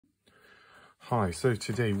Hi, so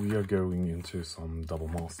today we are going into some double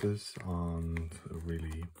masters and a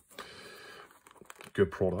really good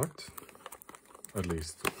product, at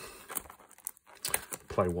least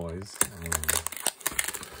play-wise.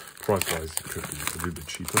 Price-wise it could be a little bit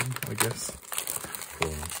cheaper, I guess,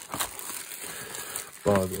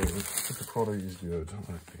 but if the product is good,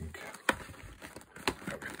 I think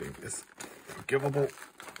everything is forgivable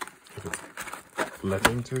if it's let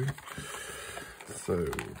into. So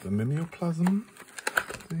the mimeoplasm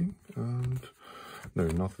thing, and no,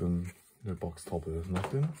 nothing, no box topper,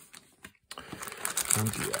 nothing.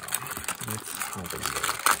 And yeah, let's have a look.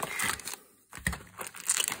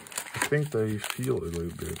 I think they feel a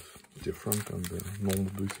little bit different than the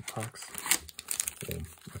normal booster packs.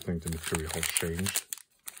 I think the material has changed.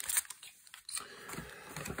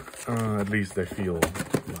 At least they feel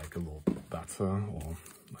like a lot better, or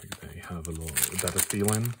like they have a lot better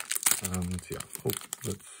feeling. And yeah,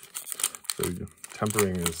 so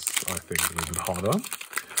tempering is, I think, a little bit harder,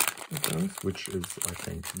 which is, I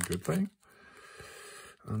think, a good thing.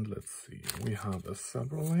 And let's see, we have a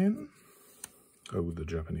Saberlane. Oh, the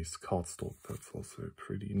Japanese cardstock, that's also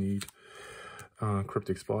pretty neat.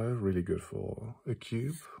 Cryptic Spire, really good for a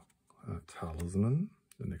cube. Talisman,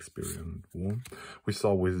 an experiment one. We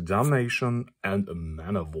saw with Damnation and a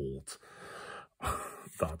Mana Vault.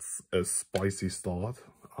 That's a spicy start.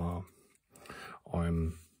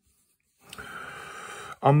 I'm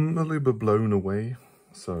a little bit blown away.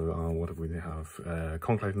 So what do we have?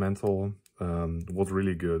 Conclave Mentor was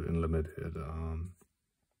really good in limited.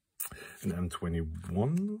 In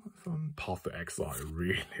M21, Path to Exile,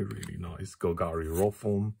 really nice. Golgari Raw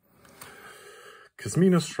Form.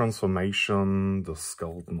 Kasmina's Transformation, the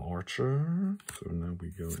Skeleton Archer. So now we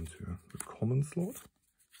go into the common slot.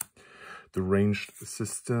 The Ranged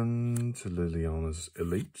Assistant, Liliana's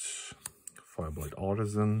Elite, Fireblight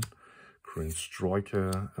Artisan, Korean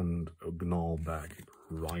Striker, and a Gnarlbag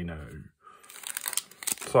Rhino.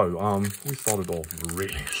 So, we started off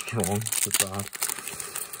really strong with that.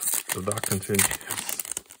 If that continues,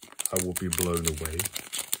 I will be blown away.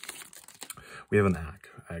 We have an Egg.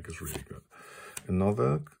 Egg is really good.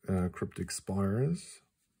 Another Cryptic Spires.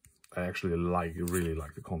 I actually really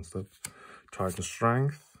like the concept. Titan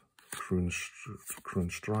Strength. Korean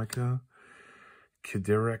Striker,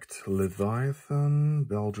 Kidirect Leviathan,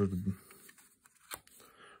 Beldred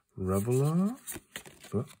Reveler,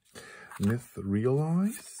 Myth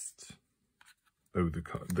Realized. Oh,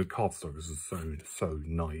 the cardstock is so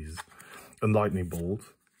nice. A Lightning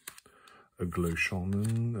Bolt, a Glow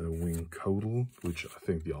Shaman, a Wing Codal, which I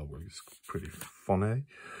think the artwork is pretty funny.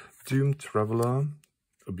 Doomed Reveler,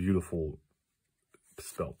 a beautiful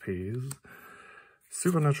spell piece.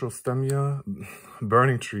 Supernatural Stemia,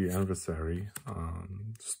 Burning Tree Adversary,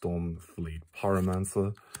 Stormfleet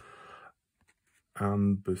Pyromancer,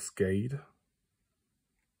 Ambuscade.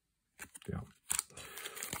 Yeah,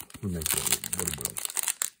 we make it what it will.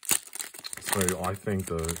 So I think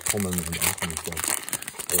the common and uncommon slots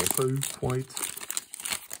also quite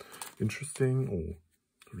interesting, or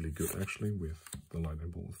really good actually, with the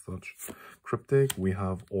Lightning Bolt as such. Cryptic, we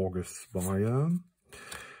have August Spire.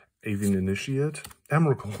 Avian Initiate,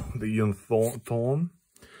 Emrakul, the Ion Thorn,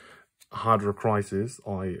 Hydra Crisis.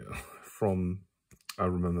 I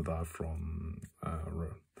remember that from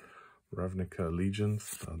Ravnica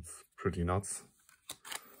Legions. That's pretty nuts.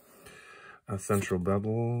 Central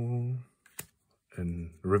Babel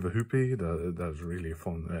and River Hoopy. That's really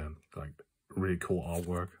fun. Like really cool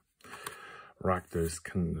artwork. Rakdos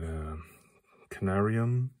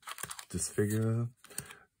Canarium, Disfigure.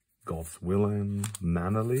 God's Willing,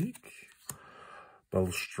 Mana Leak,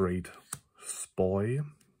 Balustrade Spy,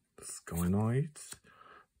 Sky Knight,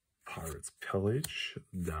 Pirate's Pillage,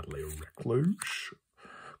 Deadly Recluse,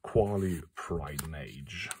 Quali Pride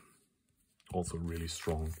Mage. Also really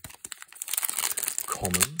strong.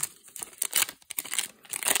 Common.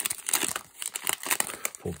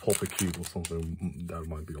 For Poppy Cube or something, that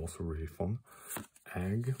might be also really fun.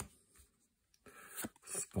 Egg.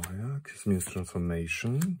 Spire, Kasmina's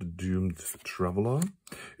Transformation, the Doomed Traveler,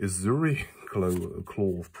 Izuri,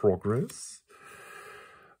 Claw of Progress,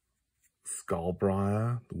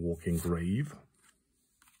 Skullbriar, the Walking Grave,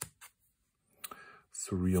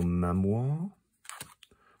 Surreal Memoir,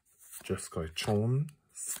 Jeskai Chon,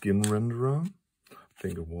 Skin Renderer, I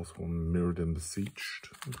think it was from Mirrodin Besieged,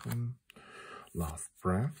 Last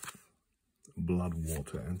Breath,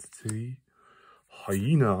 Bloodwater Entity,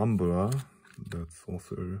 Hyena Umbra. That's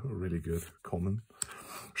also a really good common.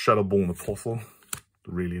 Shadowborn Apostle,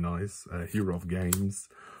 really nice. Hero of Games,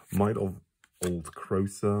 Might of Old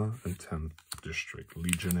Crowser, and 10th District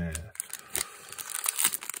Legionnaire.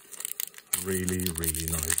 really, really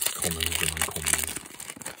nice commons and uncommons.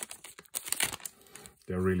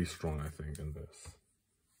 They're really strong, I think, in this.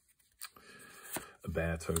 A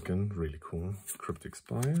bear token, really cool. Cryptic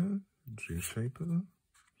Spire, Dream Shaper,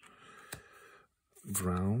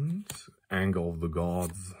 Ground, Anger of the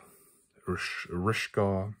Gods,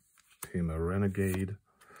 Rishka, Pima Renegade,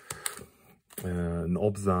 an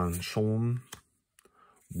Obzan Shorn,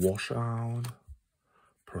 Washout,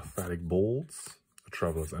 Prophetic Bolts, a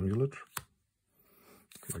Traveler's Amulet,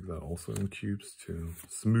 like that also in cubes to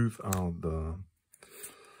smooth out the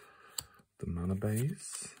mana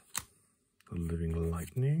base. The Living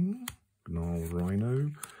Lightning, Gnarl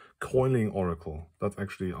Rhino, Coiling Oracle. That's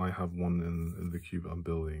actually, I have one in the cube I'm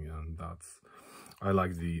building, and I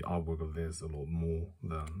like the artwork of this a lot more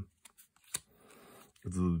than,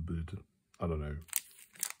 it's a little bit, I don't know,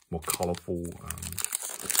 more colorful and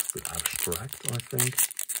a bit abstract, I think.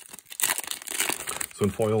 So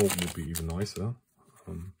in foil would be even nicer.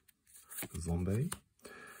 Zombie,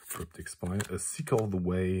 Cryptic Spire, a Seeker of the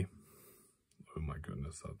Way. Oh my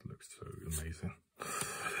goodness, that looks so amazing.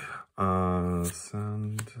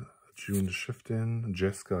 Sand, June Shifting,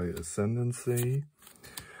 Jeskai Ascendancy,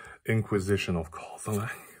 Inquisition of Kozilek,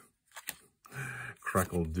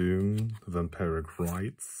 Crackle Doom, Vampiric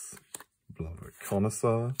Rites, Blood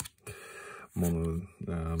Connoisseur,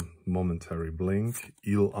 Momentary Blink,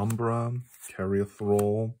 Eel Umbra, Carrier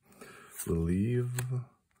Thrall, Relieve,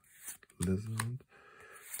 Lizard,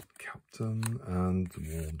 Captain, and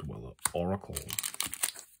War Dweller Oracle.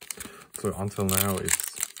 So until now,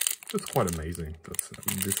 it's quite amazing.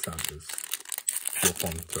 This set is pure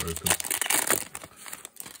fun to open,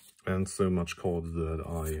 and so much cards that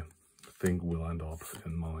I think will end up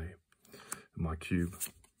in my cube.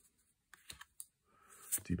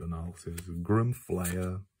 Deep Analysis, Grim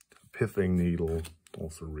Flayer, Pithing Needle,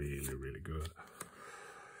 also really, really good.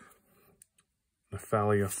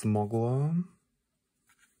 Nephalia Smuggler.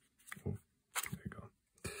 Oh, there you go.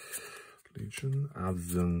 Legion,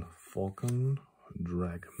 Abzan Falcon,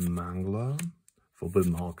 Drag Mangler,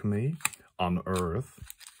 Forbidden Alchemy, Unearth.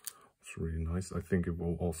 It's really nice. I think it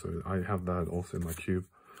will also, I have that also in my cube.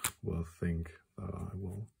 Will think that I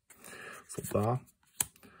will sort that.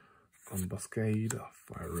 Ambuscade,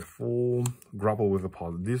 Fire Reform, Grapple with the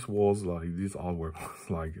Past. This artwork was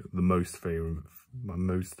like the most favorite, my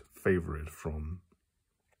most favorite from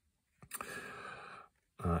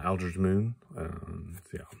Eldritch Moon. And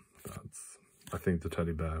yeah, I think the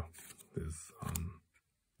teddy bear is,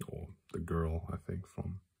 or the girl, I think,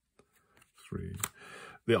 from 3.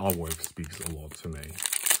 The artwork speaks a lot to me.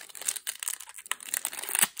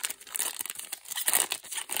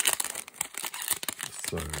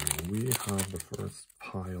 So we have the first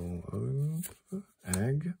pile of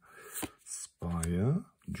Egg, Spire,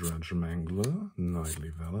 Dredge Mangler, Nightly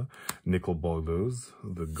Valor, Nicol Boilers,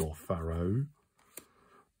 the Goth Pharaoh,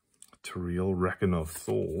 Teriel, Reckon of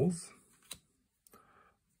Souls,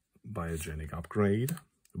 Biogenic Upgrade,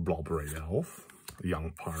 Blobbraid Elf,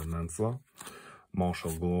 Young Pyromancer,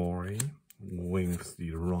 Martial Glory,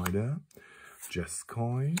 Wingsteed Rider,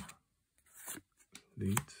 Jeskai,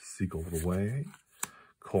 Lead, Seek of the Way,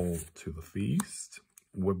 Call to the Feast,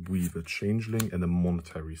 Webweaver Changeling, and a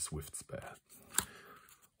Monetary Swift Spare.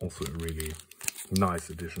 Also a really nice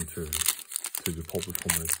addition to the Pauper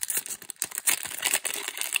format.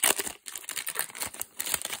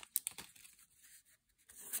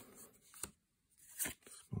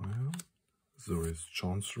 Spire, Zuri's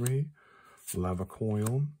Chancery, Lava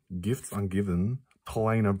Coil, Gifts Ungiven,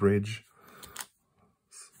 Planar Bridge.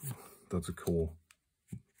 That's a cool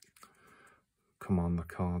commander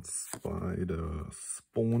card. Spider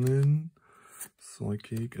Spawning,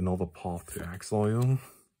 Psychic, Another Path to Exile,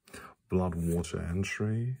 Bloodwater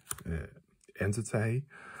Entry, Entity,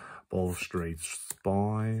 Balustrade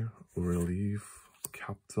Spy, Relief,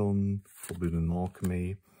 Captain, Forbidden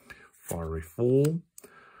Alchemy, Fiery Fall,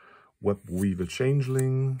 Webweaver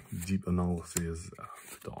Changeling, Deep Analysis,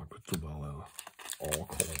 Dark Dweller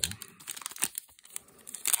Oracle.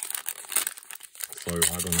 So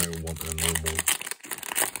I don't know what a normal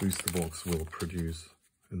booster box will produce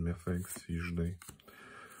in Mythics usually.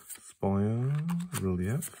 Spire,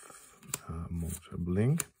 Relief, Monster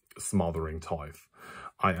Blink, Smothering Tithe.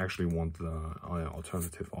 I actually want the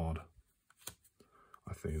alternative art.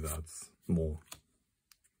 I think that's more,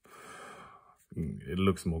 it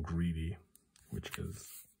looks more greedy, which is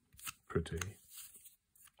pretty,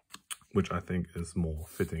 which I think is more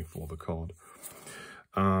fitting for the card.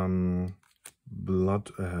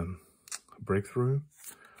 Breakthrough,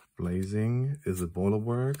 Blazing, Is It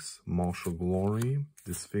Boilerworks, Martial Glory,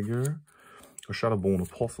 Disfigure, a Shadowborn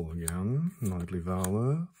Apostle again, Nightly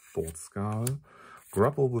Valor, Thought Scour,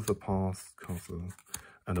 Grapple with the Past, Castle,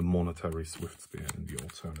 and a Monetary Swiftspear in the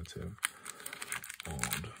alternative.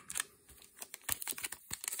 Odd.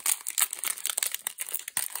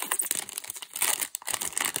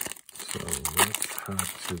 So let's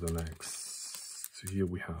head to the next. Here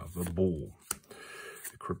we have a Ball,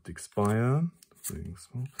 a Cryptic Spire,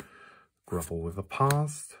 Grapple with the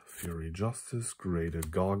Past, Fury Justice, Greater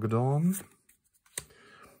Gargadon,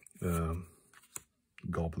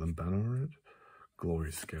 Goblin Banneret,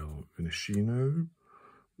 Glory Scale Vinishino,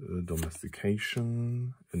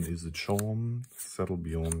 Domestication, an Izzet Charm, Settle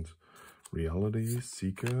Beyond Reality,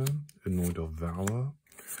 Seeker, Anoint of Valor,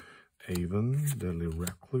 Avon, Deadly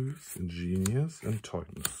Recluse, Ingenious, and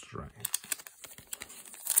Titan Strength.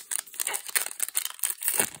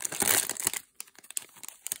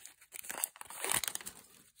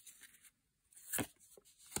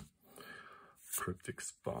 Cryptic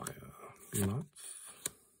Spire, Nuts,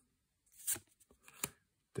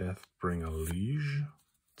 Deathbringer Liege,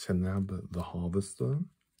 Teneb the Harvester,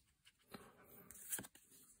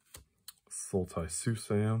 Sultai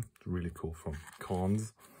Soothsayer, really cool from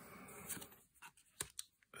Khans,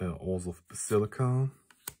 Oars of Basilica,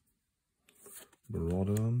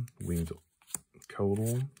 Marauder, Winged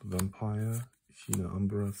Caudal, Vampire, Hina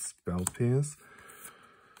Umbra, Spell Pierce,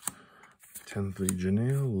 10th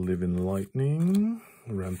Legionnaire, Living Lightning,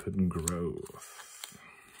 Rampant Growth.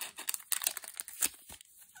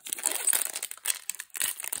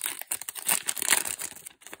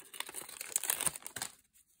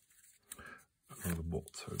 Another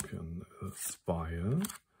Bolt token, Spire,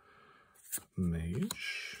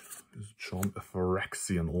 Mage, Charm, a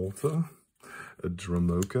Phyrexian Altar, a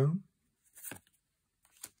Dramoka,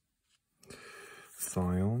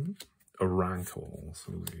 Scion, a Rancor,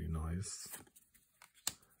 also really nice,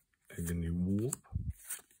 Agony Warp,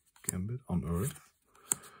 Gambit, Unearth,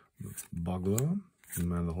 Bugler,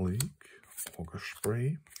 Mana Leak, Auger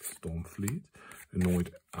Spray, Stormfleet, Anoint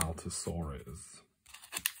Altosaurus.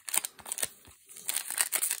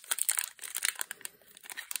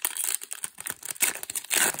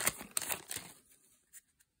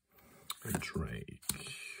 A Drake,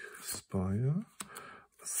 Spire,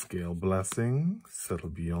 Scale Blessing, Settle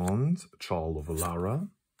Beyond, Child of Alara,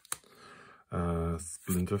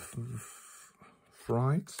 Splinter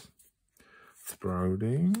Fright,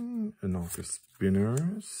 Sprouting, Anarchist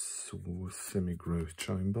Spinners, Semi-Growth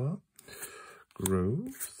Chamber,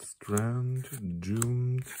 Growth, Strand,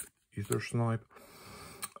 Doomed, Ether Snipe,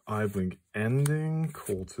 Eyeblink Ending,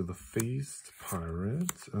 Call to the Feast,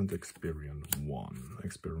 Pirate, and Experiment 1.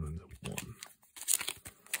 Experiment 1.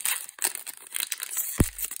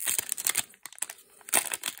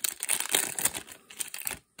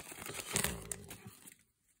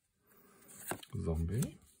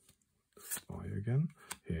 Zombie, Spy again.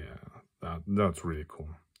 Yeah, that's really cool.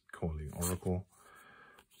 Calling Oracle,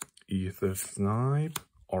 Ether Snipe,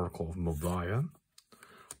 Oracle of Modiah,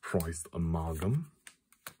 Prized Amalgam,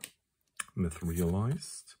 Myth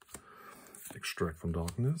Realized, Extract from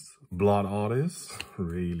Darkness, Blood Artist,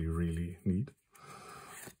 really neat.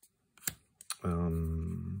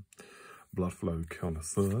 Bloodflow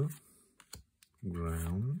Connoisseur,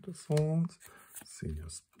 Ground Assault, Senior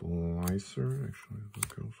Splicer, actually that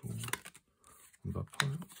goes on that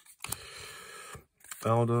pile.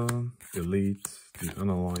 Elder, Elite, the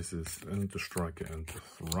Analysis, and the Striker, and the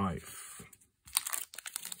Thrive.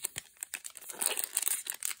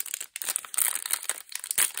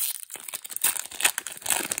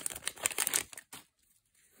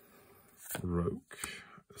 Rogue,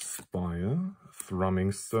 Spire,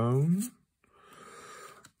 Thrumming Stone.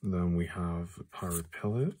 Then we have Pirate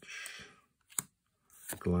Pillage,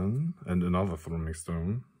 Glen, and another Thrumming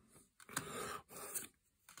Stone.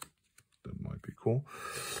 That might be cool.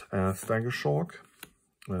 Stagger Shock,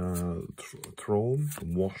 Troll,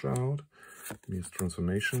 Washout, Muse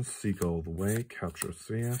Transformation, Seek All the Way, Capture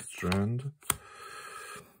Seer, Strand,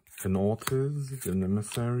 an Ortiz, an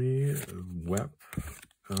Emissary, a Web,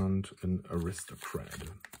 and an Aristocrat.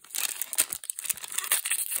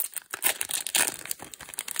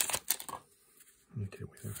 Okay,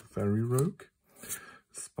 we have a Fairy Rogue,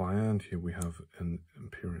 Spire, and here we have an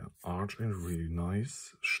Imperial Archer, really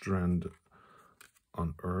nice. Strand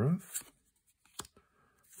Unearth,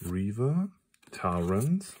 Reaver,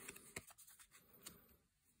 Tyrant,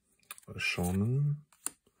 a Shaman,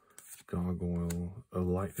 Gargoyle, a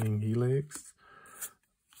Lightning Helix,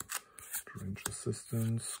 Strange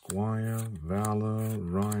Assistant, Squire, Valor,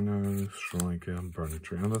 Rhino, Striker,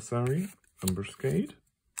 Planetary Emissary, Ambuscade,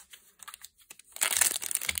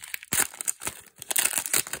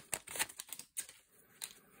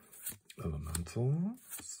 Elemental,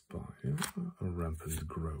 here? A Rampant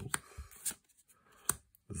Growth.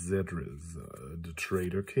 Zedriz, the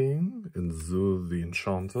Trader King, and Zur the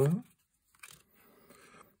Enchanter.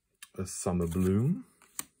 A Summer Bloom,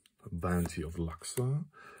 a Bounty of Luxor,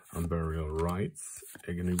 Unburial Rites,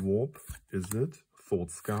 Agony Warp, is it? Thought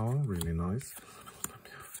Scour, really nice.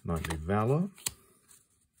 Knightly Valor,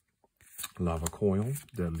 Lava Coil,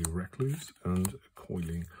 Deadly Recluse, and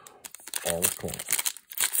Coiling Oracle.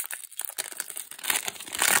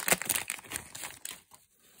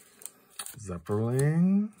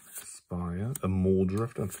 Zepperling, Spire, a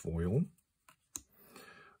Moldrift and Foil,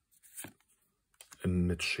 a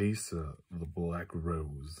Mechacer, the Black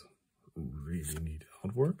Rose, really neat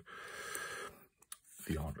artwork.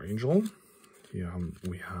 The Archangel, here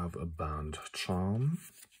we have a Band Charm,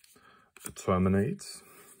 a Terminate,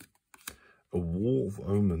 a Wall of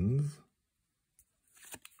Omens,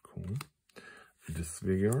 cool, a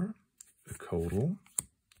Disfigure, a Codal,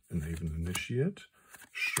 an Aven Initiate,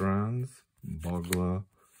 Strands, Bogler,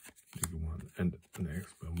 and an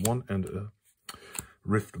Expert 1, and a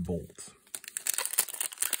Rift Bolt.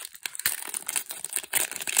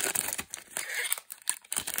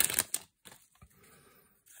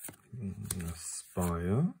 A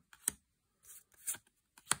Spire,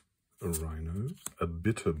 a Rhino, a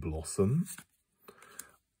Bitter Blossom,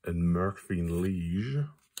 a Murkfiend Liege,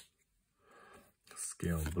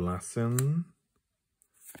 Scale Blessing,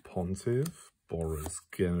 Pontiff, Boris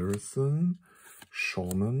Garrison,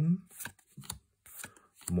 Shaman,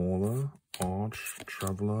 Mauler, Arch,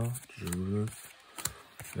 Traveler, Judith,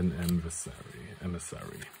 and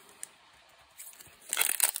Emissary.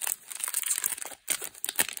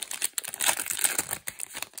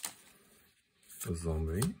 A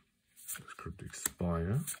Zombie, a Cryptic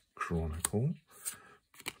Spire, Chronicle,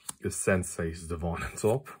 a Sensei's Divine on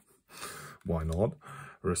top, why not?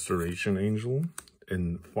 Restoration Angel,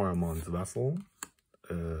 in Firemind's Vessel,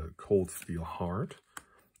 a Cold Steel Heart,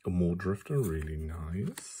 a Moldrifter, really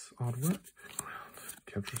nice artwork,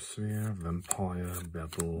 Capture Sphere, Vampire,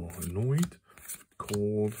 Battle, Annoyed,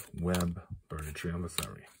 Cold, Web, Burning Tree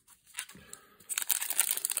Emissary.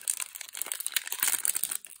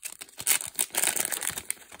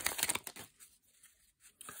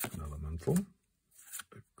 An Elemental,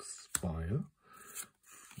 Expire,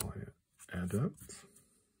 Fire Adept,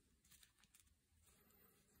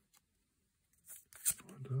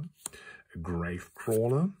 a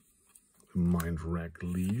Gravecrawler, a Mindwreck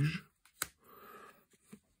Liege,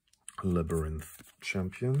 Labyrinth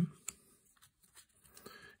Champion,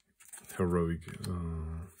 Heroic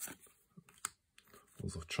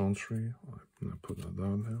Walls of Chantry, I'm going to put that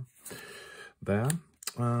down here. There,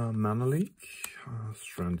 Mana Leak,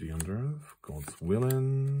 Strandy Underearth, God's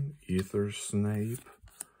Willing, Ether Snape,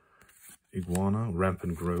 Iguana,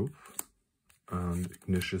 Rampant Growth, and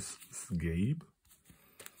Ignatius Gabe.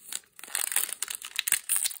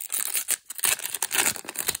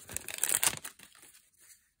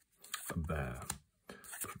 A Bear,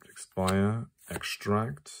 Cryptic Spire,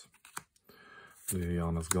 Extract,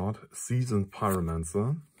 Liliana's God, Seasoned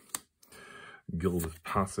Pyromancer, Gilded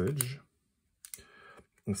Passage,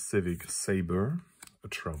 a Civic Saber, a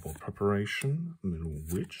Trouble Preparation, Middle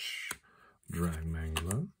Witch, Drag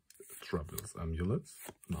Mangler, Traveler's Amulet,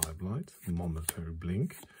 Nightblight, Momentary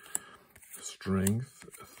Blink, Strength,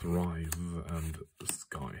 Thrive, and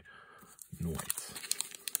Sky Knight.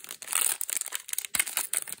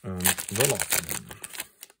 And the last one.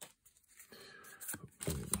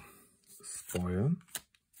 Spire,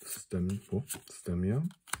 Stemia,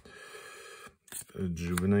 a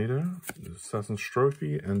Juvenator, the Assassin's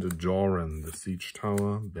Trophy, and a Joran, the Siege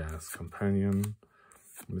Tower, Bear's Companion,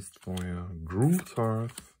 Mistfire, Gruul's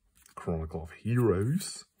Hearth, Chronicle of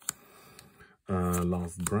Heroes,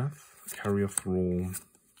 Last Breath, Carrier Thrall,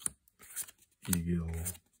 Eagle,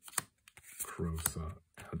 Crowser,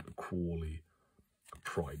 and Quali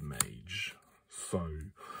Pride Mage. So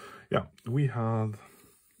yeah, we had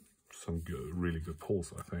some good, really good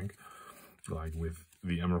pulls, I think, like with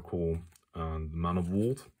the Emrakul and Man of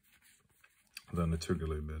Vault. Then it took a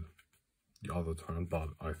little bit the other turn, but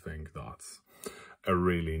I think that's a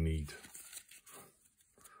really neat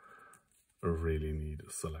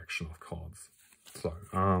selection of cards. So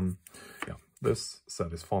yeah, this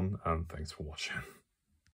set is fun, and thanks for watching.